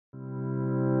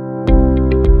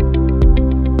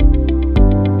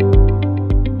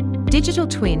Digital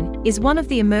twin is one of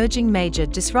the emerging major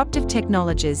disruptive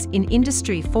technologies in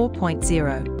Industry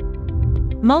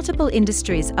 4.0. Multiple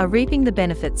industries are reaping the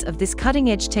benefits of this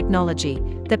cutting-edge technology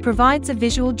that provides a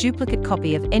visual duplicate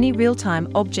copy of any real-time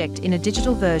object in a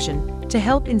digital version to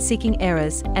help in seeking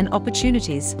errors and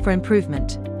opportunities for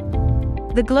improvement.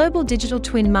 The global digital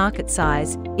twin market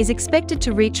size is expected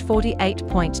to reach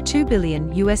 $48.2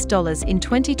 billion in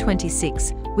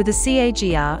 2026, with a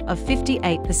CAGR of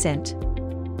 58%.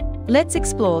 Let's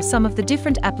explore some of the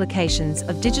different applications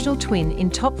of digital twin in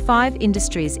top 5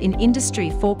 industries in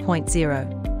Industry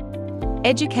 4.0.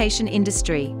 Education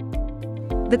industry.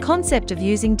 The concept of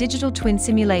using digital twin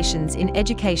simulations in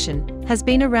education has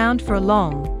been around for a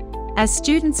long, as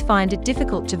students find it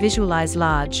difficult to visualize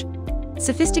large,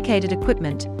 sophisticated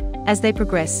equipment as they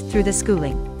progress through their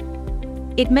schooling.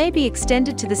 It may be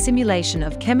extended to the simulation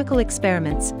of chemical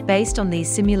experiments based on these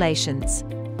simulations.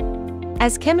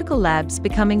 As chemical labs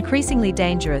become increasingly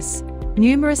dangerous,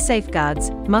 numerous safeguards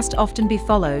must often be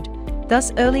followed,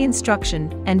 thus early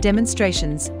instruction and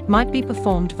demonstrations might be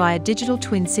performed via digital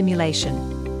twin simulation.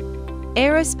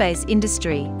 Aerospace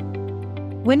industry.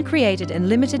 When created and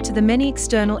limited to the many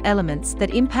external elements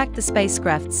that impact the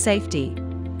spacecraft's safety,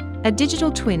 a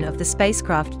digital twin of the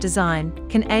spacecraft design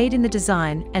can aid in the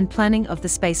design and planning of the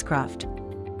spacecraft.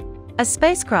 A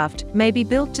spacecraft may be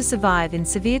built to survive in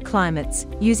severe climates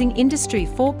using Industry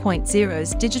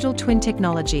 4.0's digital twin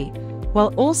technology,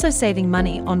 while also saving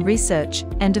money on research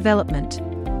and development.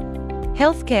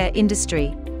 Healthcare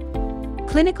industry.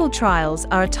 Clinical trials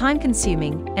are a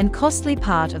time-consuming and costly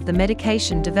part of the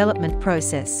medication development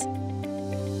process.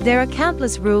 There are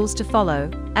countless rules to follow,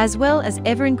 as well as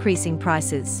ever-increasing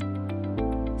prices.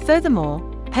 Furthermore,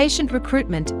 patient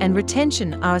recruitment and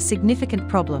retention are a significant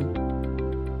problem.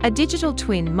 A digital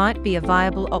twin might be a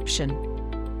viable option.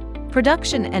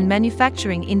 Production and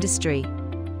manufacturing industry.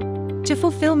 To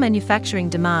fulfill manufacturing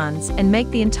demands and make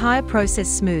the entire process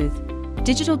smooth,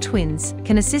 digital twins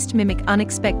can assist mimic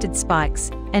unexpected spikes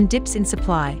and dips in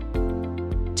supply.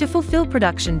 To fulfill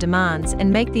production demands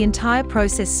and make the entire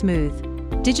process smooth,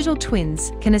 digital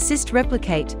twins can assist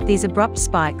replicate these abrupt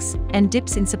spikes and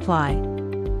dips in supply.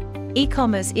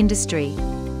 E-commerce industry.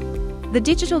 The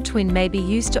digital twin may be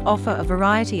used to offer a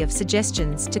variety of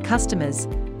suggestions to customers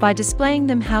by displaying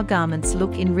them how garments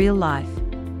look in real life.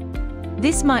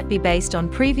 This might be based on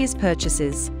previous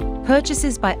purchases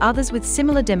by others with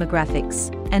similar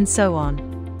demographics, and so on.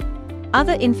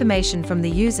 Other information from the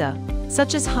user,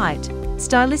 such as height,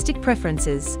 stylistic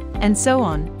preferences, and so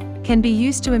on, can be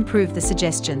used to improve the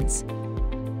suggestions.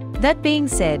 That being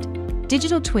said,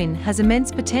 digital twin has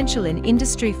immense potential in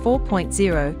Industry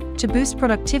 4.0 to boost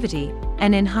productivity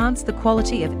and enhance the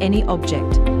quality of any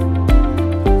object.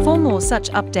 For more such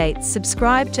updates,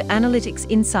 subscribe to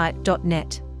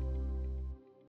analyticsinsight.net.